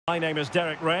My name is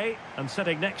Derek Ray, and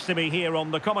sitting next to me here on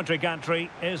the commentary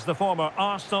gantry is the former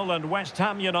Arsenal and West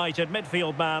Ham United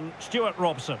midfield man, Stuart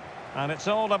Robson. And it's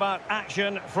all about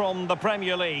action from the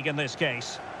Premier League in this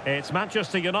case. It's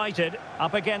Manchester United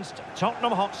up against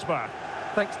Tottenham Hotspur.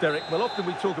 Thanks, Derek. Well, often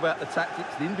we talk about the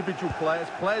tactics, the individual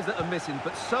players that are missing,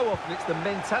 but so often it's the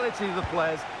mentality of the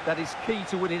players that is key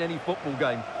to winning any football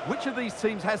game. Which of these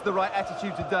teams has the right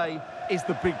attitude today is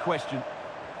the big question.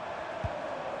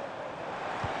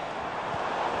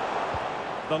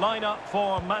 The lineup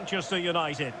for Manchester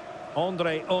United.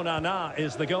 Andre Onana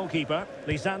is the goalkeeper.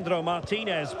 Lisandro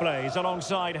Martinez plays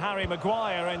alongside Harry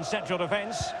Maguire in central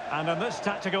defence. And in this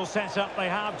tactical setup, they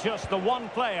have just the one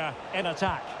player in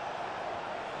attack.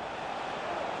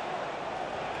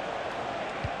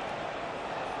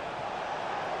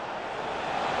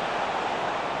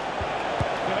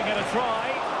 Giving it a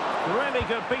try. Really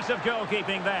good piece of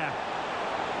goalkeeping there.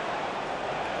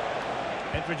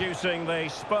 Introducing the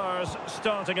Spurs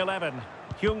starting 11.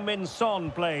 Heung-min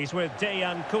Son plays with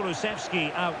Dejan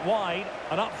Kulusevski out wide.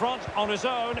 And up front on his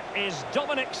own is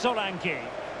Dominic Solanke.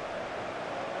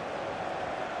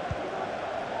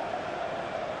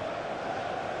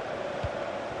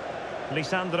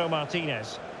 Lisandro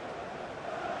Martinez.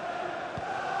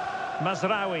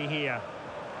 Mazraoui here.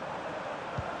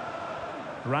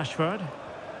 Rashford.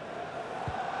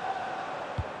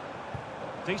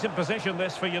 Decent position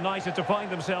this for United to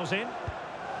find themselves in.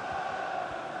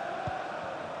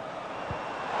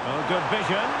 Oh, good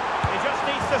vision. He just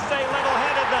needs to stay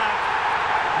level-headed now.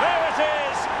 There it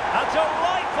is. A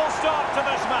delightful start to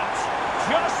this match.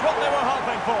 Just what they were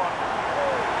hoping for.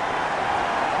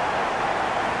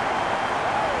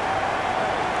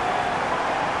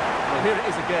 Well, here it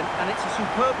is again, and it's a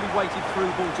superbly weighted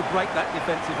through ball to break that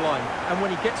defensive line. And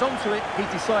when he gets onto it, he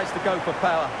decides to go for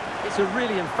power. It's a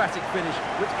really emphatic finish,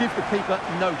 which gives the keeper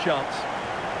no chance.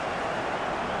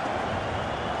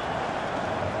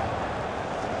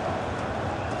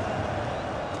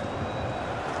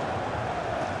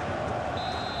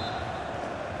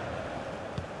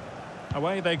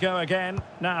 Away they go again.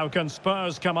 Now can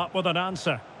Spurs come up with an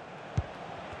answer?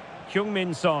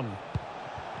 Heung-min Son.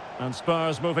 And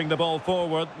Spurs moving the ball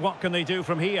forward. What can they do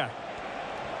from here?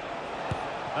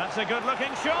 That's a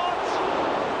good-looking shot!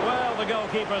 Well, the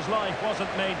goalkeeper's life wasn't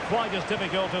made quite as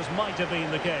difficult as might have been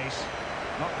the case.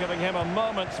 Not giving him a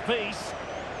moment's peace.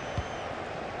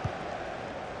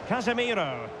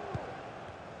 Casemiro.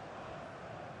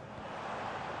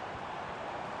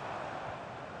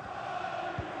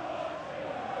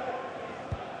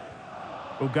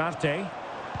 Ugarte.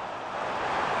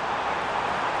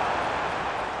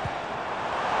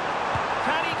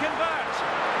 Can he convert?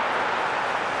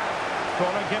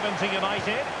 Corner given to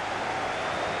United.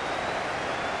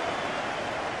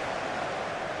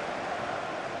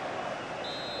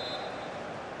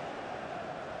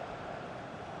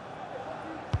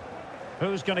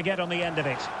 Who's going to get on the end of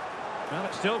it? Well,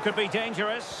 it still could be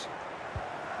dangerous.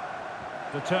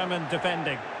 Determined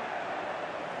defending.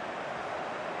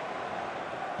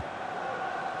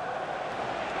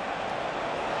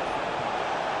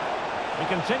 He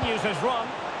continues his run.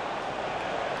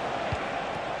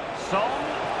 Son.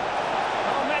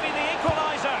 Oh, maybe the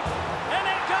equaliser. And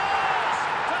it goes!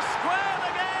 To square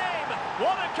the game!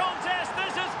 What a contest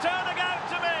this is turning out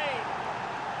to be!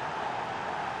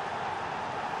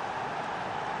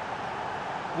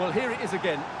 Well, here it is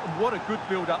again. What a good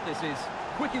build-up this is.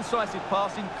 Quick, incisive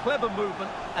passing, clever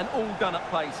movement, and all done at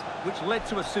pace, which led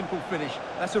to a simple finish.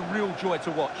 That's a real joy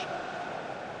to watch.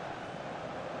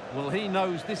 Well, he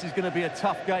knows this is going to be a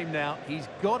tough game now. He's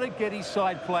got to get his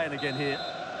side playing again here.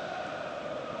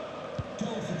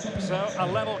 So, a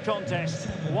level contest.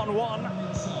 1-1.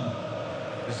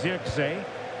 Zirkzee.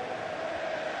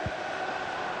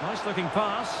 Nice-looking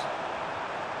pass.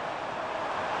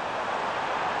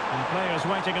 And players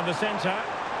waiting in the centre.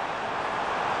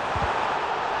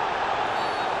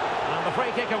 And the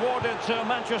free kick awarded to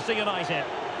Manchester United.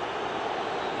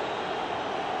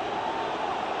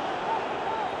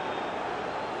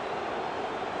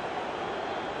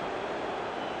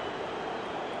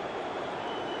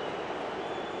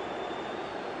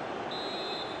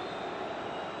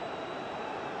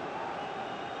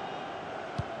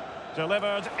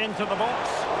 Delivered into the box.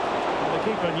 And the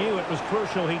keeper knew it was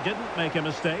crucial he didn't make a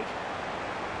mistake.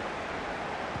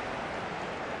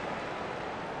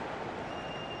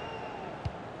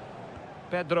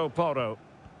 Pedro Porro.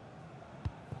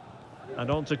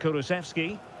 And on to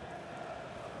Kulusevski.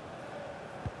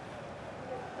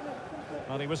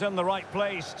 Well, he was in the right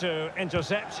place to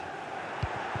intercept.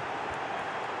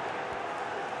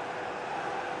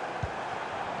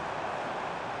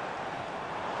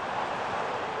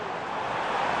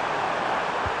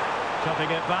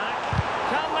 Cutting it back.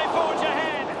 Can they forge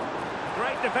ahead?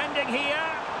 Great defending here.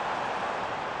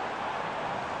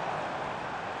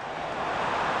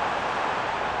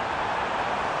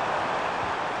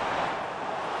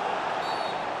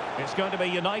 It's going to be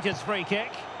United's free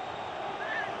kick.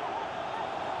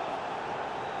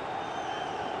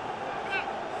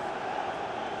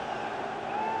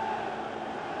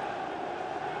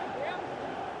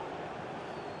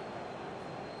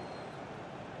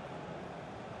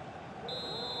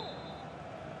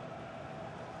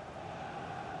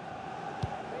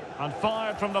 And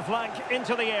fired from the flank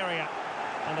into the area.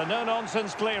 And a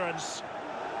no-nonsense clearance.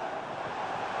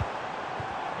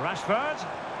 Rashford.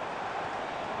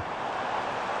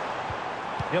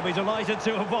 He'll be delighted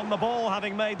to have won the ball,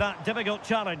 having made that difficult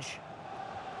challenge.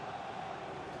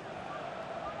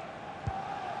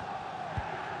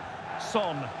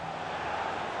 Son.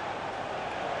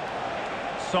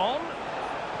 Son.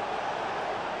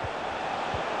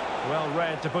 Well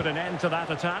read to put an end to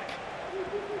that attack.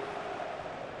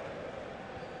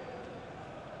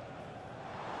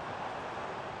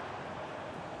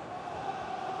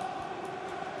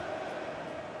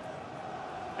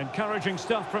 Encouraging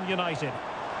stuff from United.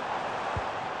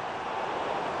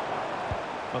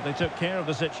 But they took care of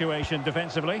the situation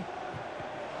defensively.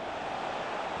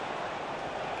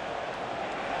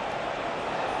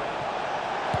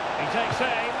 He takes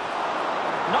aim.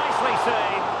 Nicely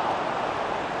saved.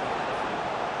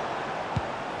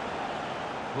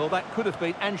 Well, that could have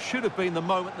been and should have been the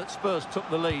moment that Spurs took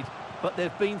the lead. But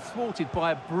they've been thwarted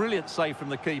by a brilliant save from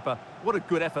the keeper. What a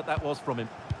good effort that was from him.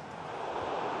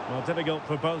 Well, difficult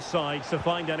for both sides to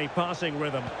find any passing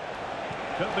rhythm.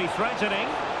 Could be threatening.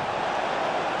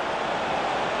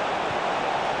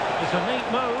 It's a neat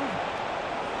move.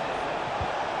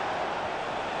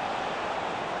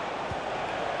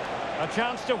 A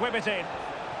chance to whip it in.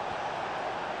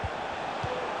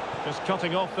 Just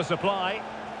cutting off the supply.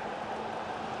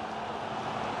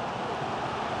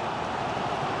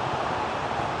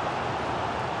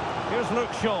 Here's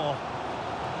Luke Shaw.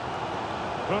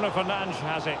 Bruno Fernandes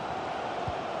has it.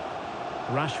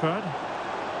 Rashford.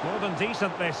 More than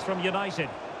decent this from United.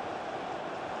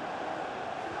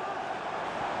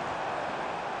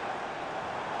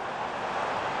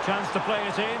 Chance to play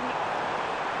it in.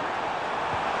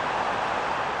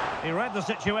 He read the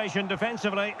situation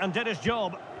defensively and did his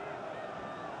job.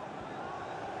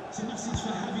 It's a message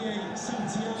for Javier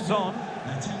Santiago. Son.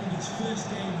 Attending his first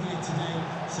game here today,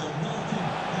 so welcome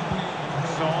Javier.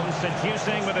 Son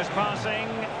seducing with his passing.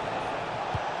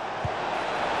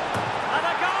 And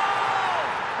a goal!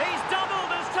 He's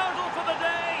doubled his total for the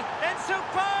day in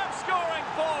superb scoring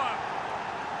form.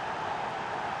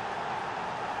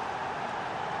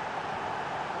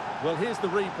 Well, here's the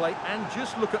replay, and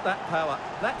just look at that power.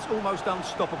 That's almost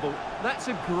unstoppable. That's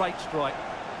a great strike.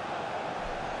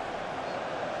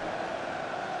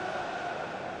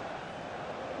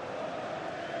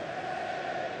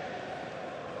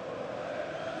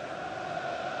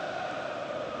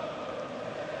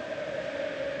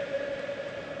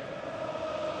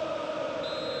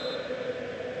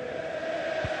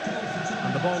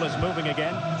 And the ball is moving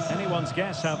again. Anyone's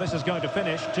guess how this is going to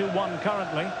finish. 2-1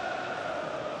 currently.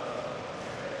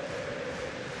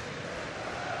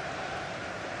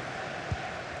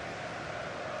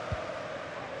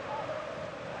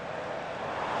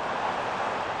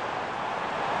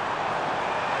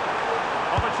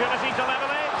 Opportunity to level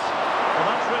it. Well,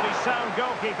 that's really sound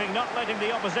goalkeeping, not letting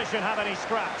the opposition have any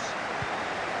scraps.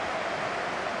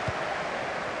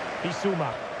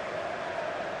 Bissouma.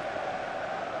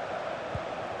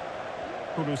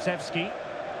 Kulusevski.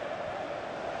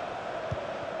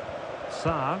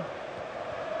 Sarr.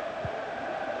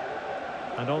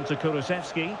 And on to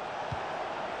Kulusevski.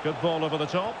 Good ball over the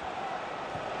top.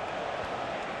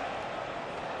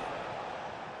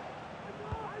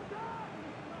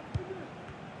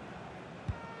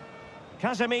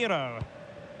 Casemiro.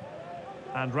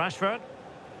 And Rashford.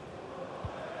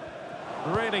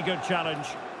 Really good challenge.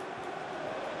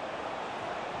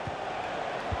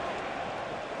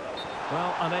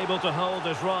 Well, unable to hold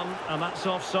his run, and that's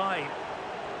offside.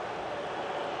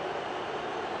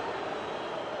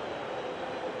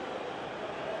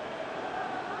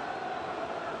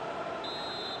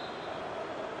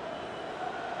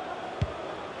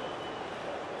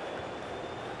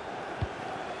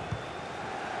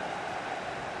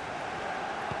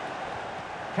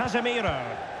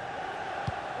 Casemiro.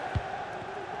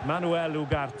 Manuel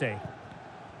Ugarte.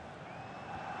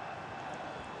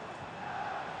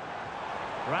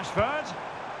 Rashford.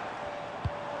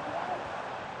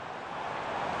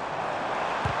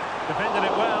 Defended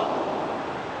it well.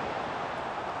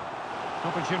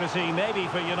 Opportunity maybe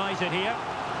for United here.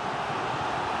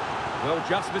 Well,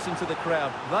 just listen to the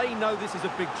crowd. They know this is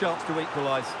a big chance to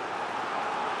equalise.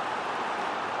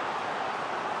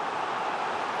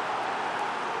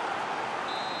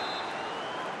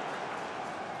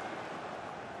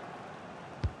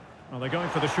 Well, they're going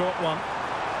for the short one.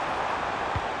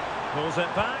 Pulls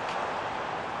it back.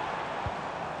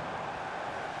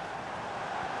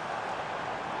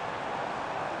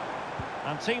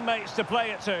 And teammates to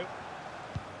play it to.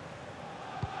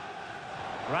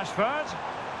 Rashford.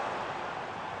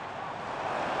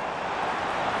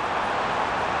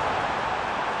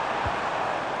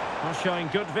 Well, showing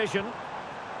good vision.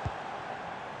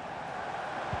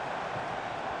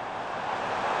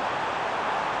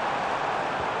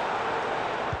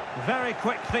 Very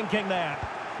quick thinking there.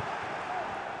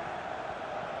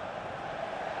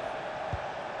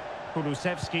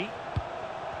 Kulusevski.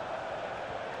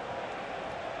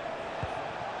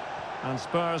 And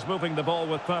Spurs moving the ball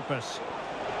with purpose.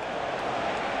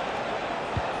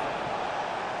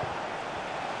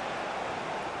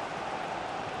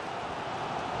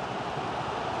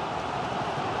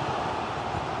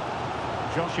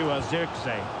 Joshua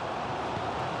Zirkzee.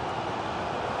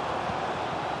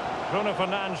 Bruno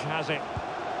Fernandes has it.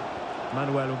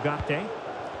 Manuel Ugarte.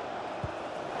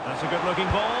 That's a good-looking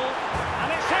ball.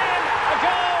 And it's in! A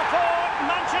goal for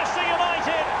Manchester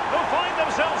United, who find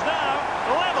themselves now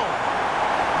level.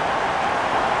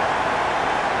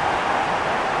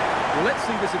 Well, let's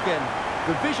see this again.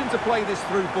 The vision to play this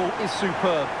through ball is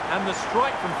superb, and the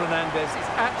strike from Fernandes is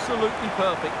absolutely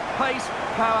perfect. Pace,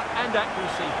 power and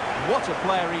accuracy. What a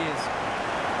player he is.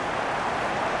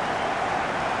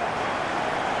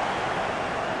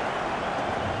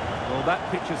 Well,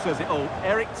 that picture says it all.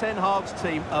 Erik ten Hag's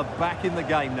team are back in the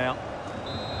game now.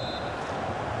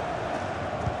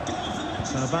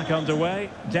 So back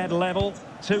underway, dead level,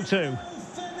 2-2.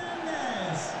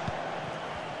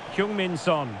 Heung-min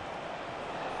Son.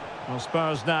 Well,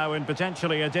 Spurs now in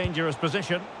potentially a dangerous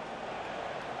position.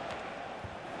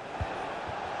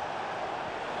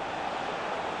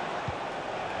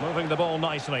 Moving the ball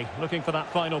nicely, looking for that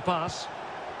final pass.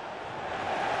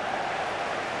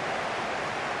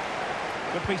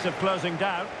 Good piece of closing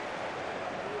down.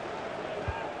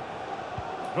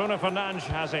 Bruno Fernandes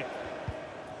has it.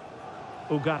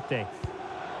 Ugarte.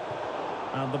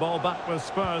 And the ball back with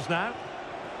Spurs now.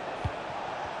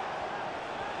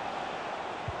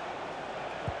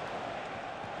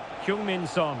 Heung-min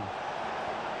Son.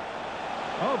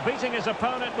 Oh, beating his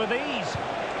opponent with ease.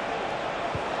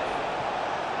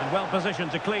 And well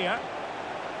positioned to clear.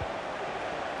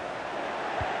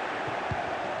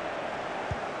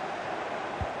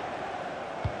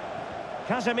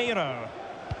 Casemiro.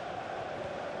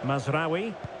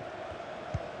 Mazraoui.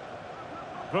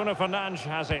 Bruno Fernandes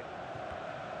has it.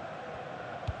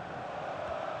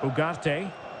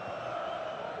 Ugarte.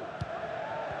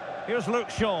 Here's Luke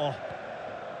Shaw.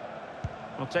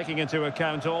 Well, taking into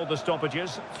account all the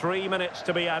stoppages, 3 minutes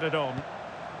to be added on.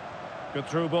 Good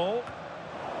through ball.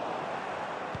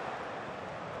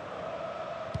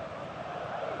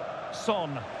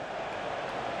 Son.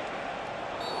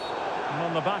 And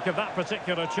on the back of that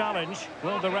particular challenge,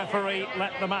 will the referee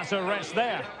let the matter rest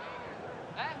there?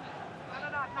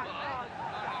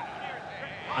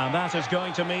 And that is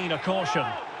going to mean a caution.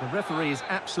 The referee is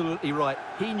absolutely right.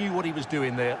 He knew what he was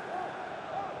doing there.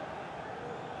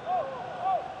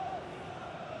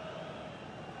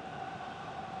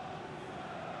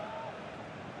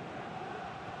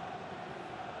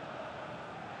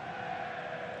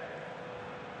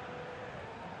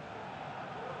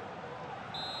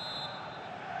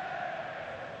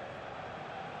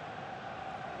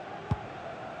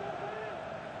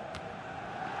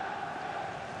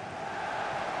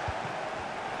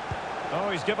 Oh,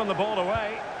 he's given the ball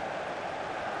away.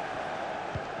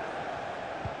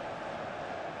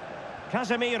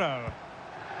 Casemiro.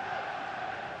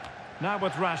 Now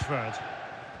with Rashford.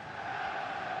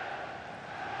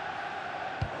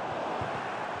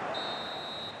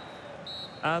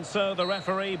 And so the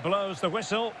referee blows the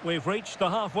whistle. We've reached the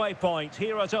halfway point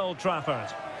here at Old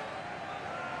Trafford.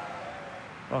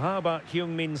 Well, how about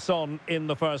Heung-min Son in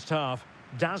the first half?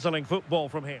 Dazzling football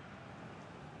from him.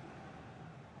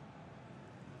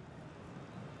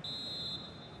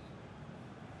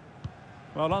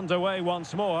 Well, underway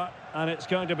once more, and it's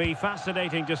going to be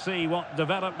fascinating to see what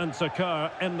developments occur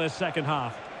in this second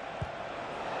half.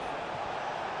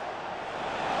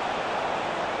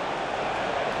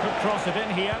 Could cross it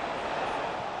in here.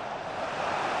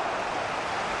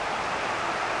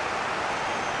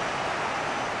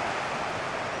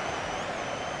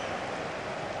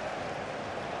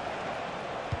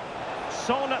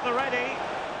 Son at the ready.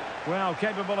 Well,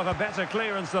 capable of a better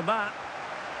clearance than that.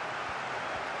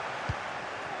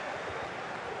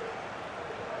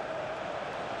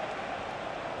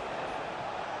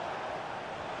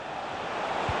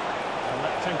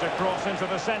 Electing to cross into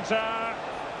the centre.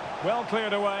 Well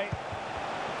cleared away.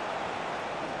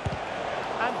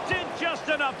 And did just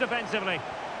enough defensively.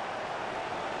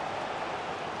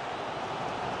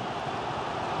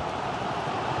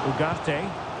 Ugarte.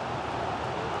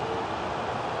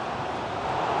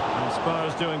 And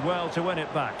Spurs doing well to win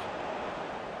it back.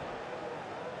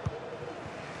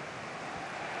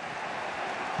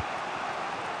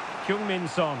 Heung-min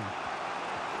Son.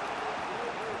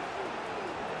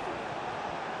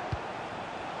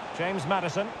 James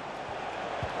Maddison.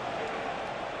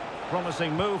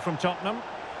 Promising move from Tottenham.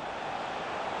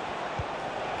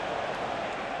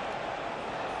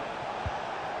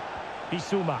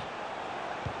 Bissouma.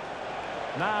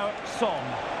 Now Son.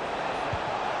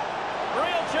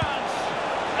 Real chance.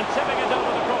 And tipping it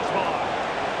over the crossbar.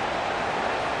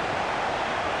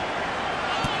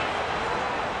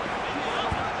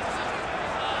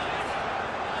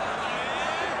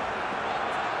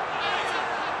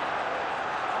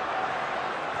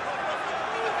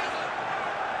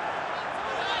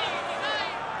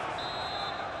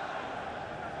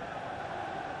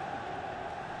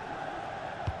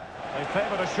 They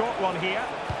favoured a short one here.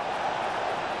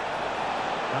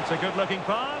 That's a good-looking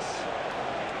pass.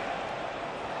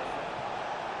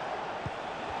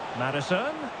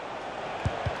 Maddison.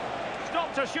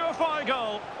 Stopped a surefire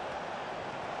goal.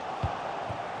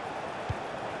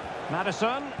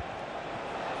 Maddison.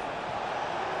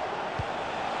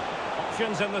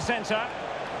 Options in the centre.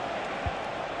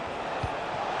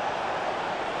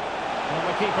 Well,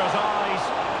 the keeper's eyes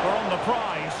are on the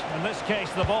prize, in this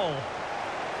case the ball.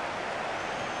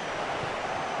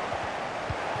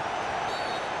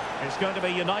 It's going to be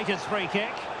United's free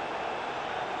kick.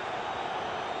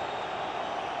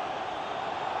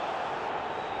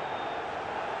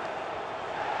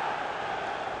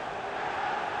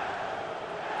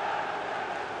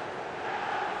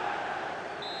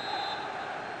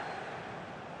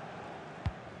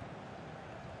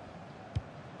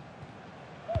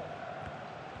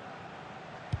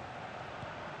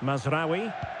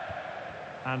 Mazraoui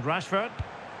and Rashford.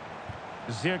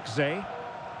 Zirkzee.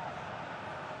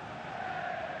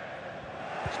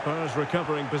 Spurs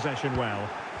recovering possession well.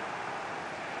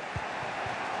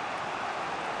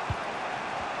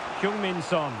 Heung-min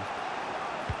Son.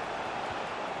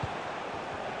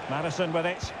 Maddison with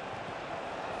it.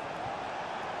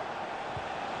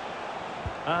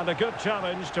 And a good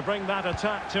challenge to bring that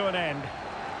attack to an end.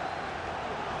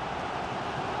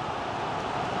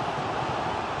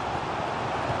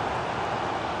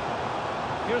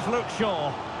 Here's Luke Shaw.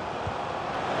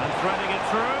 And threading it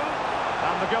through.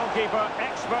 And the goalkeeper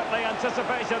expertly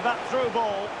anticipated that through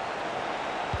ball.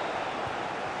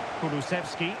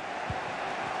 Kulusevski.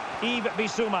 Yves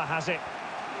Bissouma has it.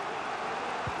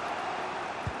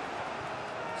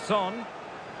 Son.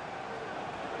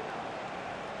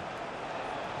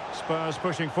 Spurs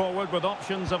pushing forward with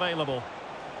options available.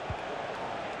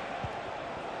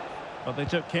 But they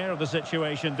took care of the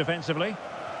situation defensively.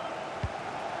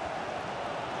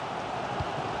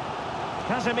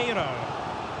 Casemiro.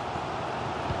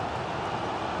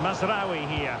 Mazraoui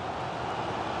here.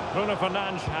 Bruno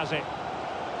Fernandes has it.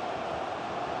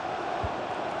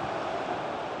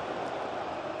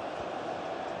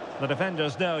 The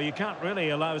defenders know you can't really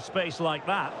allow space like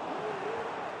that.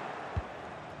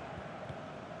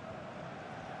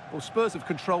 Well, Spurs have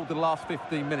controlled the last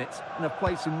 15 minutes and have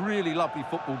played some really lovely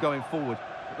football going forward.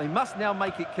 But they must now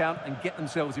make it count and get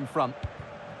themselves in front.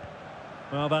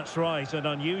 Well, that's right, and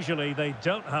unusually they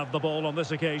don't have the ball on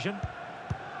this occasion.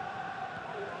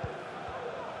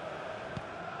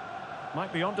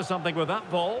 Might be onto something with that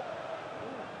ball.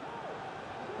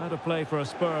 Out of play for a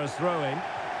Spurs throw-in.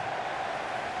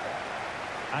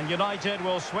 And United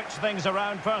will switch things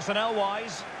around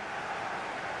personnel-wise.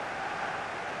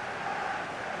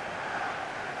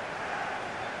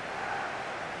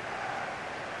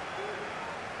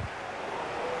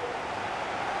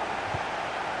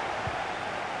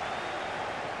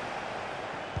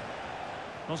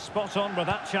 Well, spot on with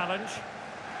that challenge.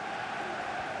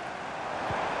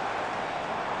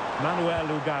 Manuel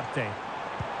Ugarte.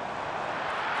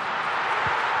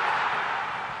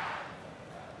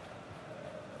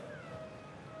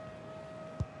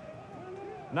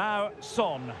 Now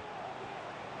Son.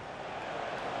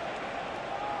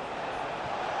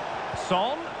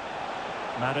 Son.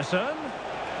 Maddison.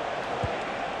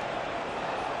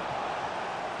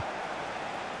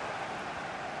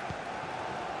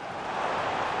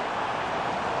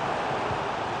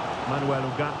 Manuel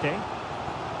Ugarte.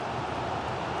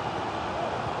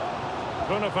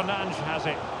 Bruno Fernandes has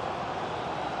it.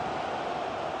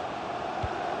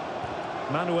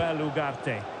 Manuel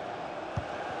Ugarte.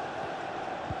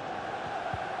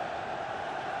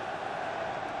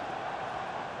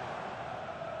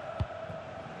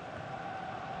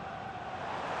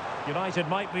 United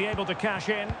might be able to cash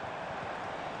in.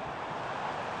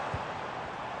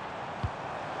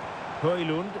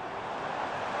 Højlund.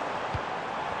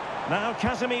 Now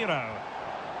Casemiro.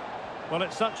 Well,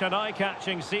 it's such an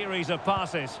eye-catching series of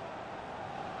passes.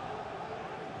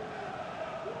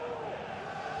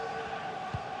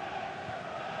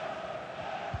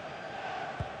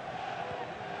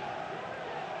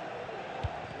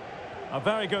 A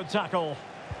very good tackle.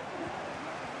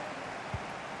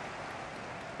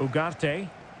 Ugarte.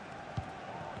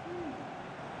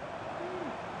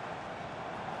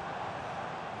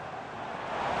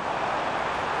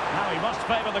 Now he must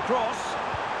favour the cross.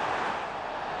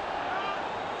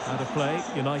 Out of play,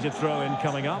 United throw-in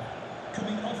coming up.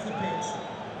 Coming off the pitch,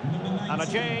 number 19. And a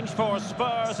change for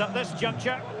Spurs at this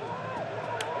juncture.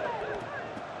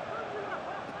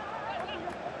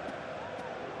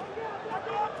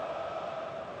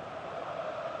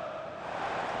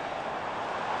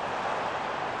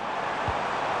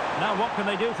 Now what can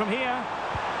they do from here?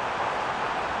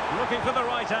 Looking for the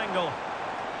right angle.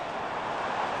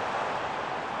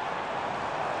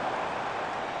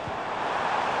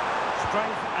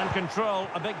 Strength and control,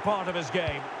 a big part of his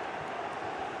game.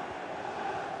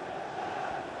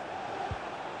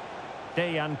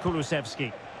 Dejan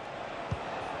Kulusevski.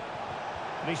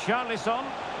 Richarlison.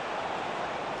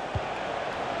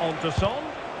 On to Son.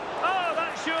 Oh,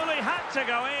 that surely had to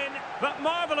go in, but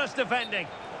marvellous defending.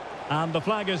 And the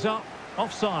flag is up,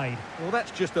 offside. Well,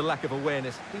 that's just a lack of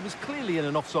awareness. He was clearly in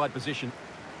an offside position.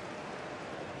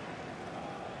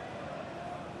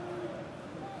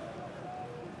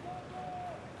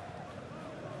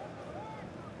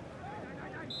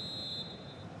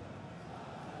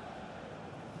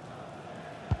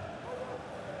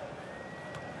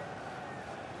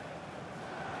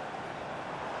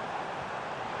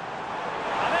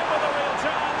 And in with a real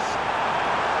chance.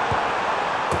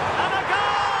 And a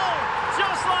goal!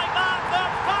 Just like that,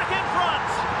 they're back in front.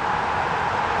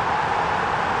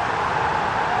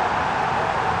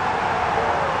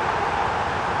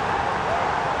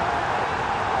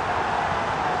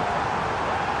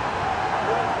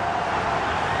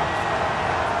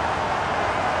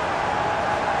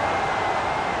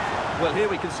 Well, here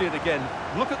we can see it again.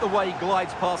 Look at the way he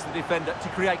glides past the defender to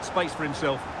create space for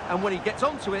himself. And when he gets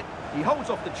onto it, he holds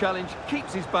off the challenge,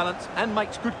 keeps his balance, and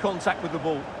makes good contact with the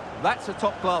ball. That's a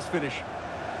top-class finish.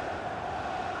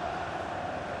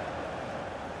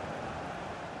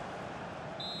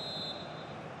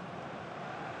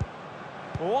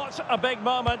 What a big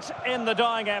moment in the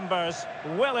dying embers.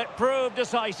 Will it prove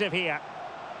decisive here?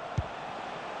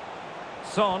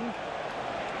 Son.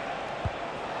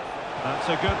 That's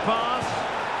a good pass.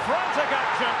 Frantic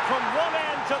action from one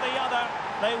end to the other.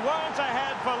 They weren't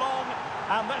ahead for long,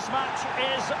 and this match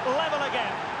is level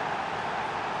again.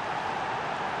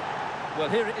 Well,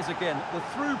 here it is again. The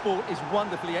through ball is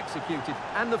wonderfully executed,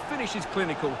 and the finish is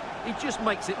clinical. He just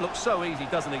makes it look so easy,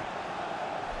 doesn't he?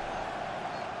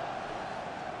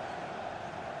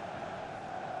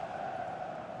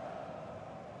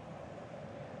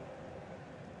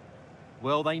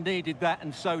 Well, they needed that,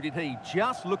 and so did he.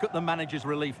 Just look at the manager's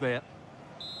relief there.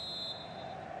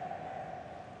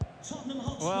 Tottenham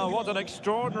Hotspur Well, what an goal.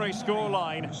 extraordinary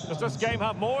scoreline. Does this game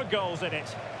have more goals in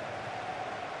it?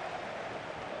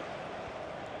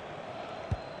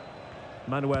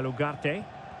 Manuel Ugarte.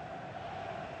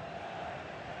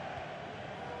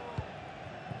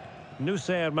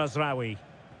 Nussair Mazraoui.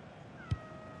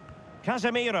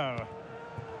 Casemiro.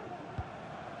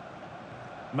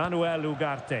 Manuel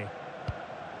Ugarte.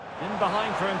 In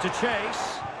behind for him to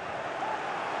chase.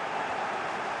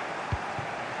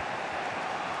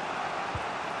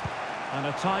 And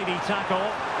a tidy tackle.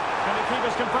 Can he keep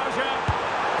his composure?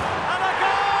 And a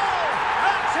goal!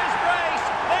 That's his brace!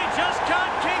 They just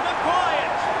can't keep him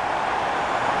quiet!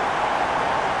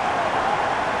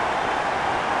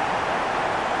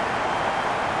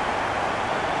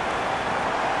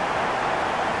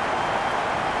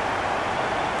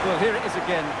 Well, here it is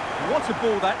again. What a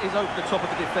ball that is over the top of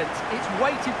the defence. It's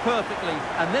weighted perfectly,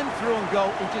 and then through on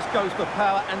goal, he just goes for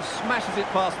power and smashes it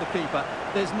past the keeper.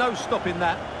 There's no stopping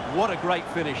that. What a great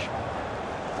finish.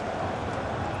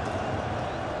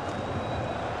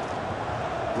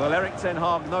 Well, Erik ten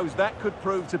Hag knows that could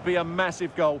prove to be a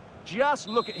massive goal. Just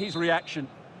look at his reaction.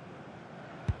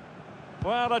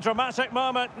 Well, a dramatic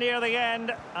moment near the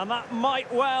end, and that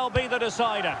might well be the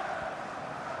decider.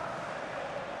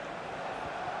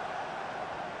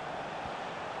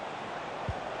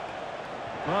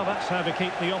 Well, that's how to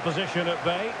keep the opposition at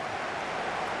bay.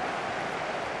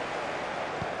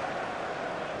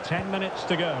 10 minutes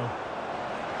to go.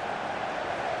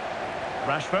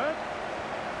 Rashford.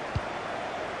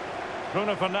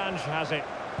 Bruno Fernandes has it.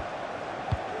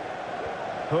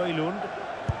 Højlund.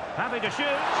 Happy to shoot.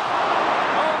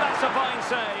 Oh, that's a fine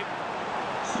save.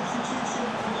 Substitution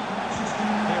for Manchester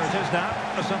United. Here it is now,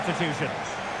 a substitution.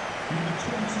 Number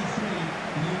 23,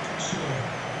 Luke Shaw.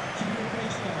 To be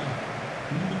replaced by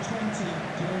number 20,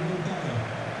 Diogo Dalot.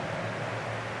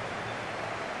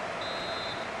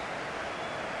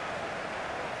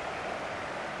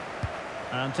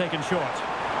 And taken short.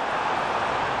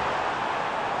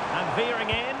 And veering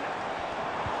in.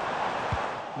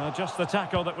 Well, just the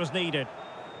tackle that was needed.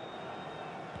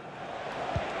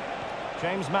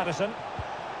 James Maddison.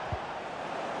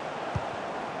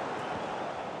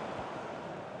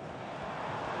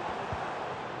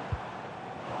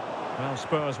 Well,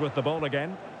 Spurs with the ball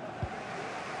again.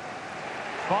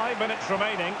 5 minutes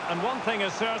remaining, and one thing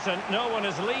is certain, no one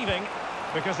is leaving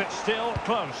because it's still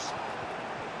close.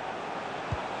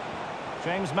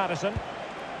 James Maddison.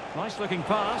 Nice looking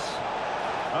pass.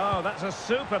 Oh, that's a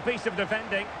super piece of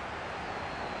defending.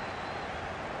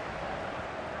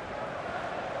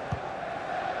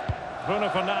 Bruno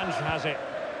Fernandes has it.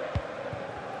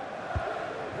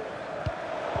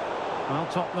 Well,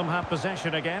 Tottenham have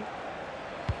possession again.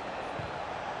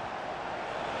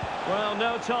 Well,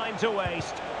 no time to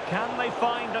waste. Can they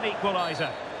find an equaliser?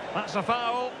 That's a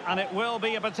foul, and it will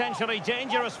be a potentially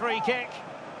dangerous free kick.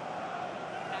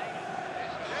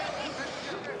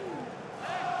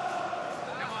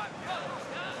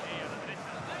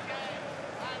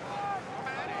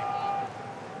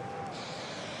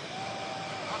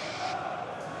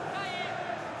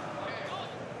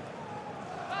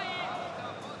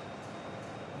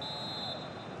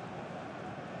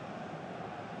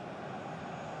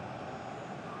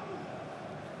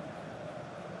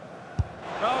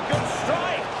 Oh, good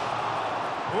strike!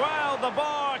 Well, the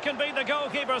bar can be the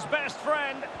goalkeeper's best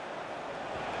friend.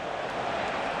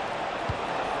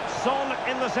 Son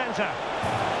in the centre.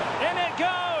 In it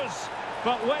goes!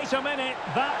 But wait a minute,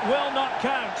 that will not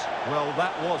count. Well,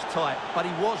 that was tight, but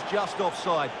he was just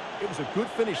offside. It was a good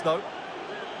finish, though.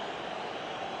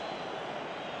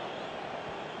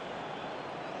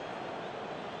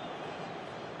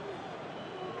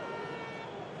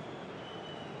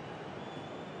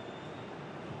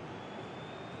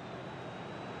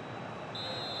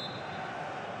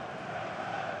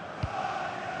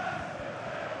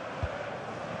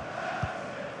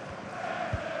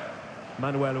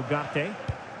 Manuel Ugarte.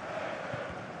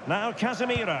 Now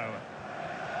Casemiro.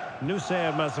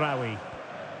 Nusayr Mazraoui.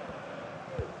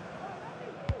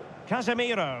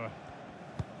 Casemiro.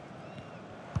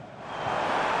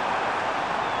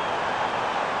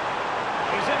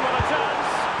 He's in with a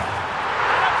chance.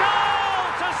 And a goal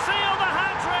to seal the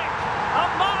hat-trick. A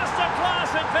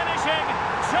masterclass in finishing.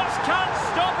 Just can't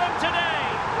stop him today.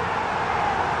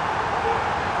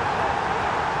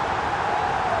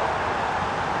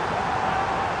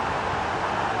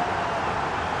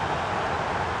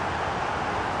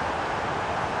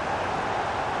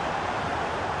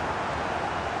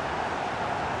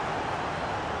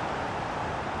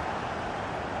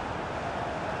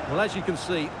 Well, as you can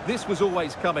see, this was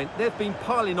always coming. They've been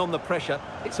piling on the pressure.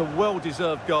 It's a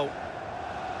well-deserved goal.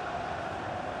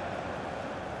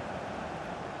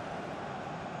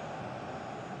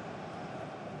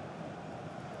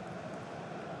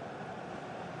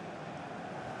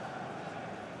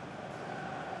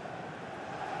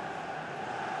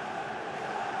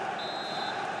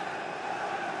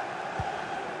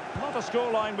 Not a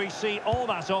scoreline we see all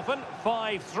that often.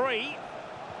 5-3.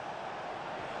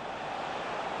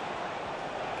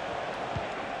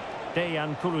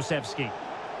 Dejan Kulusevski.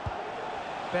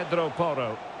 Pedro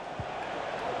Porro.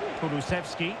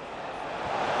 Kulusevski.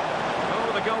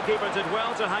 Oh, the goalkeeper did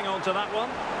well to hang on to that one.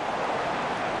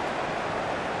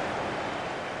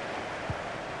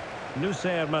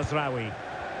 Nusayr Mazraoui.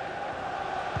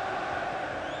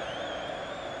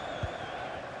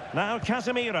 Now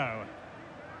Casemiro.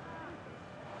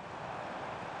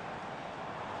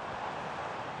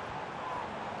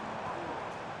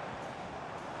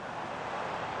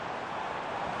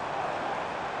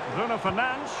 Bruno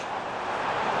Fernandes.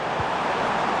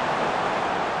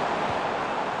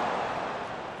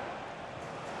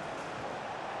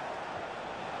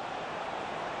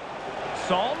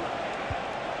 Son.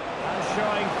 And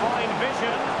showing fine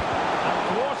vision. And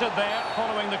thwarted there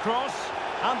following the cross.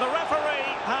 And the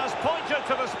referee has pointed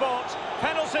to the spot.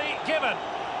 Penalty given.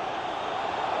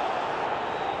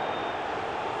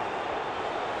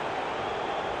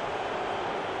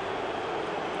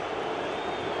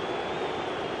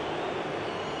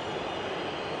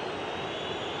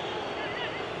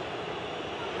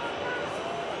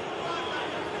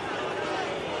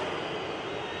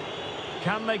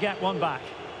 Can they get one back?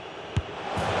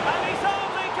 And he's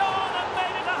only gone and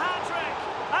made it a hat-trick.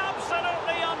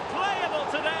 Absolutely unplayable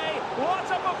today. What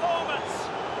a performance.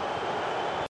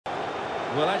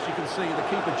 Well, as you can see, the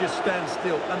keeper just stands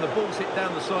still and the ball's hit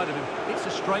down the side of him. It's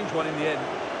a strange one in the end.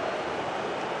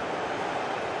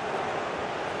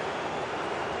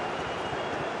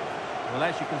 Well,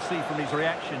 as you can see from his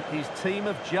reaction, his team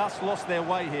have just lost their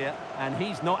way here, and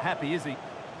he's not happy, is he?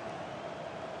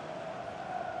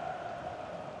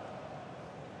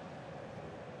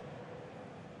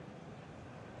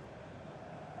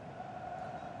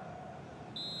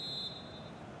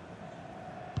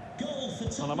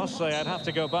 Well, I must say, I'd have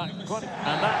to go back. And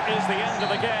that is the end of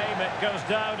the game. It goes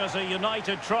down as a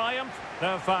United triumph.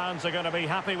 Their fans are going to be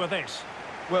happy with this.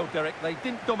 Well, Derek, they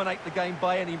didn't dominate the game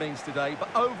by any means today, but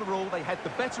overall they had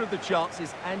the better of the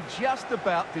chances and just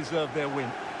about deserved their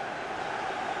win.